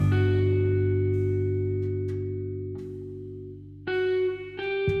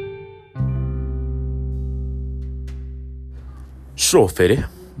Sho Fede,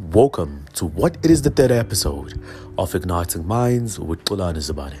 welcome to what it is the third episode of Igniting Minds with Xolani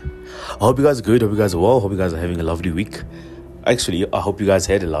Zibane. I hope you guys are good, hope you guys are well, hope you guys are having a lovely week. Actually, I hope you guys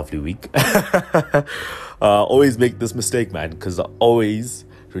had a lovely week. Always make this mistake, man, because I always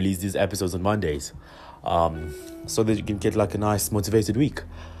release these episodes on Mondays. So that you can get like a nice motivated week.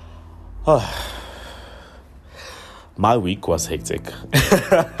 My week was hectic.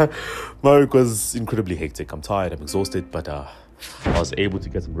 My week was incredibly hectic. I'm tired, I'm exhausted, but I was able to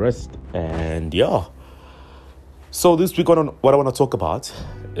get some rest. And yeah. So this week, what I want to talk about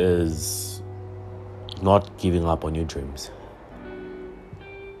is not giving up on your dreams.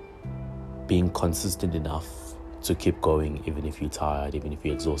 Being consistent enough to keep going even if you're tired, even if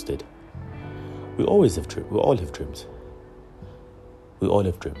you're exhausted. We always have dreams. We all have dreams. We all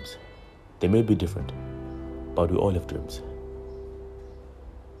have dreams. They may be different, but we all have dreams.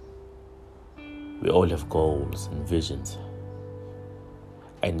 We all have goals and visions.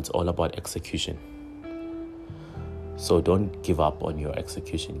 And it's all about execution. So don't give up on your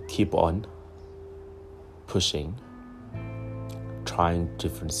execution. Keep on pushing, trying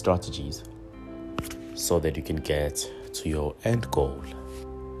different strategies so that you can get to your end goal.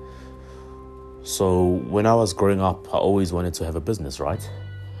 So when I was growing up, I always wanted to have a business, right?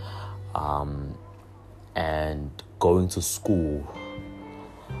 And going to school,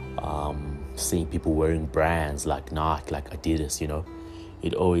 seeing people wearing brands like Nike, like Adidas,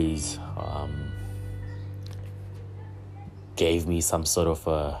 it always gave me some sort of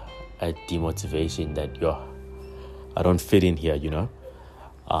a demotivation that, I don't fit in here,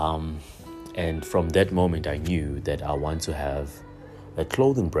 And from that moment, I knew that I want to have a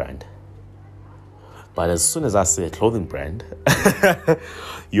clothing brand. But as soon as I say a clothing brand,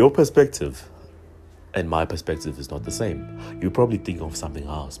 your perspective and my perspective is not the same. You're probably thinking of something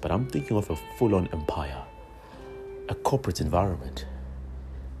else, but I'm thinking of a full-on empire, a corporate environment,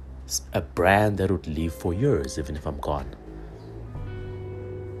 a brand that would live for years even if I'm gone,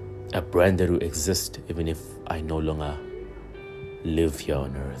 a brand that will exist even if I no longer live here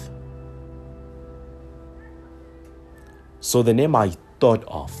on earth. So the name I thought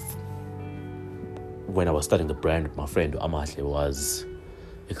of when I was starting the brand with my friend Amahle was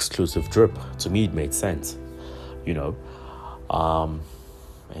Exclusive Drip. To me, it made sense, And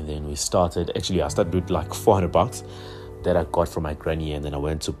then we started. Actually, I started with like $400 that I got from my granny, and then I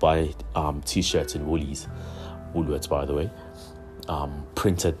went to buy t-shirts in Woolworths, by the way.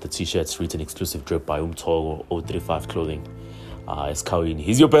 Printed the t-shirts, written Exclusive Drip by Umtogo 035 Clothing. Eskawini.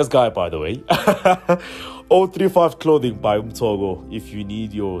 He's your best guy, by the way. 035 Clothing by Umtogo. If you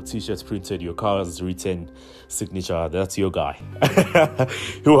need your t-shirts printed, your car's written signature, that's your guy.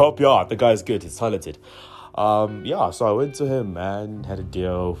 He'll help you out. The guy's good. He's talented. So I went to him, man, had a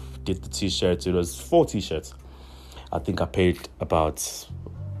deal, did the t-shirts. It was 4 t-shirts. I think I paid about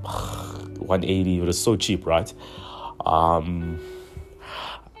 $180. It was so cheap, right?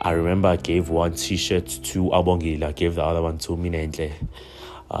 I remember I gave one t-shirt to Abongile. I gave the other one to Minentle.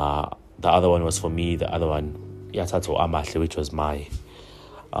 The other one was for me. The other one, Yatato Amahle, which was my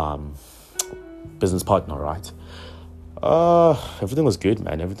business partner, right? Everything was good,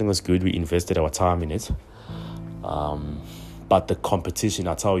 man. Everything was good. We invested our time in it. But the competition,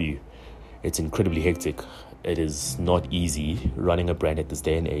 I tell you, it's incredibly hectic. It is not easy running a brand at this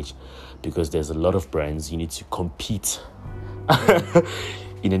day and age because there's a lot of brands. You need to compete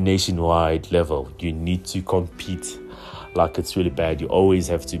in a nationwide level. You need to compete like it's really bad. You always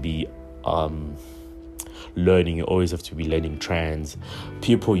have to be learning. You always have to be learning trends.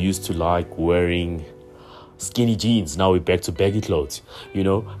 People used to like wearing skinny jeans. Now we're back to baggy clothes.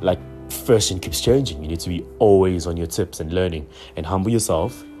 Like fashion keeps changing. You need to be always on your tips and learning and humble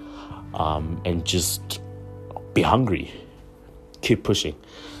yourself and just be hungry. Keep pushing.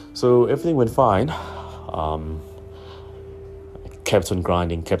 So everything went fine. Kept on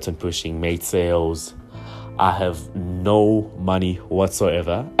grinding, kept on pushing, made sales. I have no money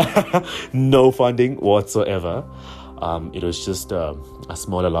whatsoever, no funding whatsoever. It was just a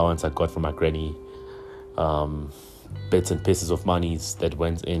small allowance I got from my granny, bits and pieces of monies that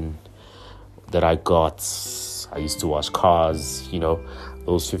went in that I got. I used to wash cars,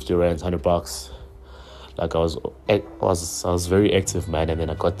 those 50 rands, $100. Like I was very active, man, and then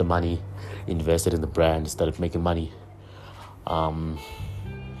I got the money, invested in the brand, started making money.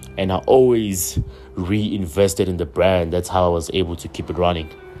 And I always reinvested in the brand. That's how I was able to keep it running,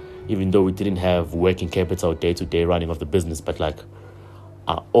 even though we didn't have working capital day-to-day running of the business. But like,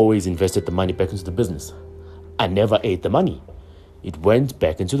 I always invested the money back into the business. I never ate the money. It went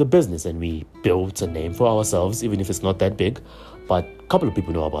back into the business, and we built a name for ourselves, even if it's not that big. But a couple of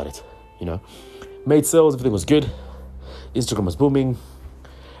people know about it, Made sales, everything was good. Instagram was booming.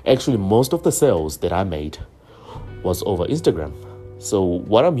 Actually, most of the sales that I made was over Instagram. So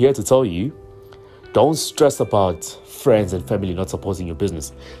what I'm here to tell you, don't stress about friends and family not supporting your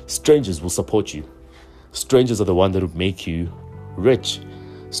business. Strangers will support you. Strangers are the ones that will make you rich.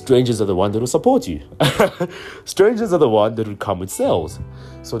 Strangers are the ones that will support you. Strangers are the ones that will come with sales.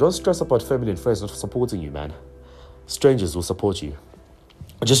 So don't stress about family and friends not supporting you, man. Strangers will support you.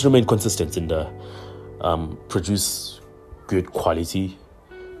 Just remain consistent in the produce good quality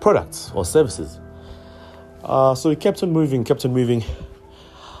products or services. So we kept on moving.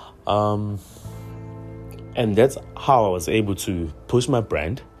 And that's how I was able to push my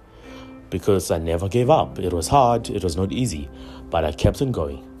brand, because I never gave up. It was hard, it was not easy, but I kept on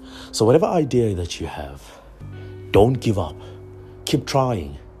going. So whatever idea that you have, don't give up. Keep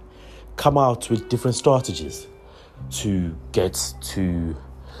trying. Come out with different strategies to get to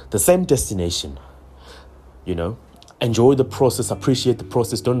the same destination. Enjoy the process, appreciate the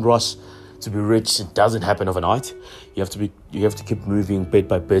process. Don't rush to be rich. It doesn't happen overnight. You have to keep moving bit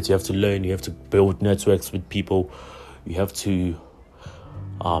by bit. You have to learn. You have to build networks with people. You have to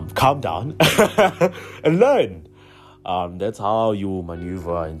calm down and learn. That's how you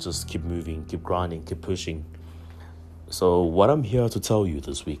maneuver and just keep moving, keep grinding, keep pushing. So what I'm here to tell you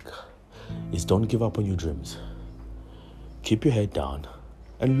this week is don't give up on your dreams. Keep your head down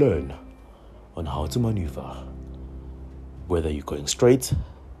and learn on how to maneuver. Whether you're going straight,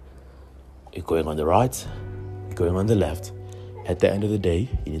 you're going on the right, you're going on the left, at the end of the day,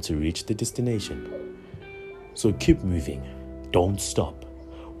 you need to reach the destination. So keep moving. Don't stop.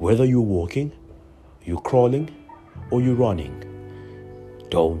 Whether you're walking, you're crawling, or you're running,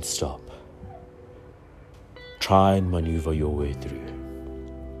 don't stop. Try and maneuver your way through.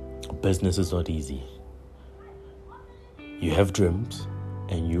 Business is not easy. You have dreams,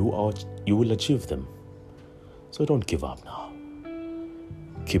 and you will achieve them. So don't give up now.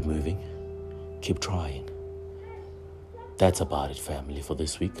 Keep moving. Keep trying. That's about it, family, for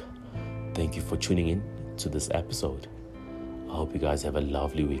this week. Thank you for tuning in to this episode. I hope you guys have a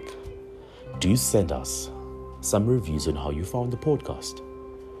lovely week. Do send us some reviews on how you found the podcast.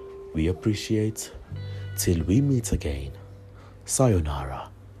 We appreciate. Till we meet again. Sayonara.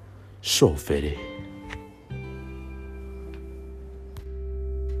 Sho Fede.